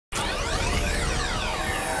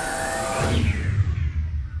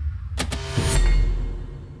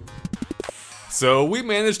So we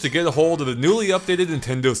managed to get a hold of the newly updated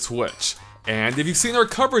Nintendo Switch. And if you've seen our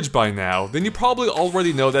coverage by now, then you probably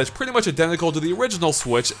already know that it's pretty much identical to the original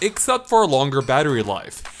Switch except for a longer battery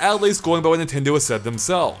life, at least going by what Nintendo has said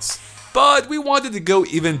themselves. But we wanted to go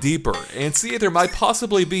even deeper and see if there might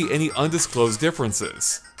possibly be any undisclosed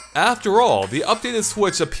differences. After all, the updated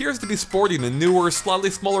Switch appears to be sporting the newer, slightly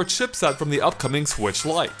smaller chipset from the upcoming Switch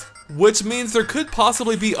Lite, which means there could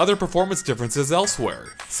possibly be other performance differences elsewhere,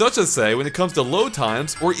 such as say when it comes to load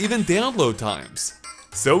times or even download times.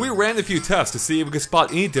 So we ran a few tests to see if we could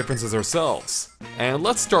spot any differences ourselves. And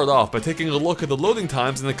let's start off by taking a look at the loading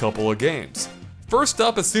times in a couple of games. First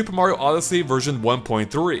up is Super Mario Odyssey version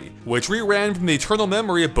 1.3, which we ran from the internal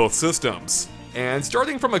memory of both systems. And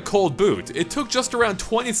starting from a cold boot, it took just around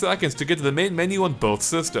 20 seconds to get to the main menu on both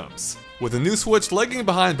systems, with the new Switch lagging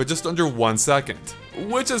behind by just under 1 second,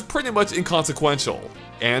 which is pretty much inconsequential.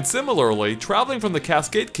 And similarly, traveling from the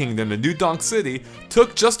Cascade Kingdom to New Donk City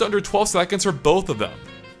took just under 12 seconds for both of them.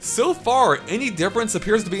 So far, any difference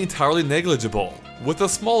appears to be entirely negligible, with a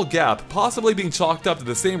small gap possibly being chalked up to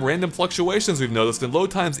the same random fluctuations we've noticed in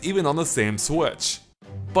load times even on the same Switch.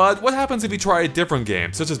 But what happens if you try a different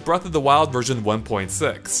game, such as Breath of the Wild version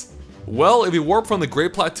 1.6? Well, if we warp from the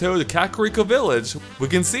Great Plateau to Kakariko Village, we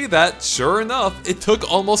can see that, sure enough, it took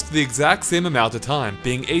almost the exact same amount of time,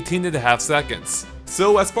 being 18.5 seconds.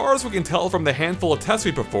 So as far as we can tell from the handful of tests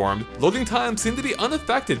we performed, loading times seem to be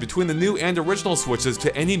unaffected between the new and original Switches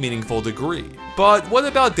to any meaningful degree. But what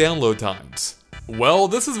about download times? Well,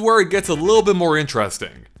 this is where it gets a little bit more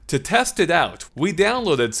interesting. To test it out, we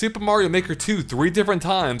downloaded Super Mario Maker 2 3 different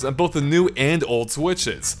times on both the new and old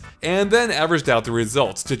Switches, and then averaged out the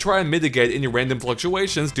results to try and mitigate any random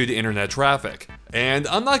fluctuations due to internet traffic. And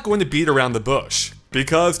I'm not going to beat around the bush,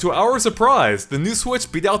 because to our surprise, the new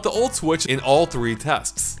Switch beat out the old Switch in all 3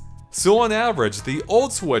 tests. So on average, the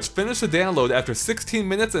old Switch finished the download after 16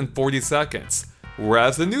 minutes and 40 seconds,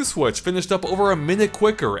 whereas the new Switch finished up over a minute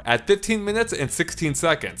quicker at 15 minutes and 16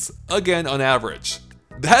 seconds, again on average.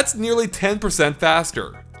 That's nearly 10%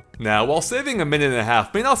 faster. Now, while saving a minute and a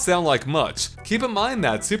half may not sound like much, keep in mind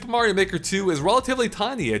that Super Mario Maker 2 is relatively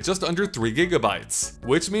tiny at just under 3 GB,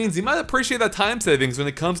 which means you might appreciate that time savings when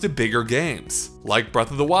it comes to bigger games, like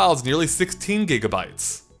Breath of the Wild's nearly 16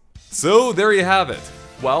 GB. So there you have it.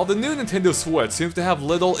 While the new Nintendo Switch seems to have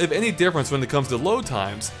little, if any, difference when it comes to load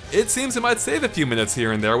times, it seems it might save a few minutes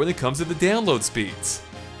here and there when it comes to the download speeds.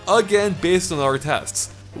 Again, based on our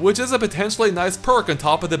tests, which is a potentially nice perk on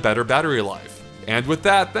top of the better battery life. And with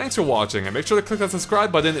that, thanks for watching, and make sure to click that subscribe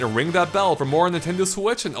button and ring that bell for more on Nintendo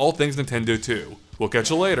Switch and all things Nintendo 2. We'll catch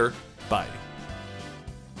you later. Bye.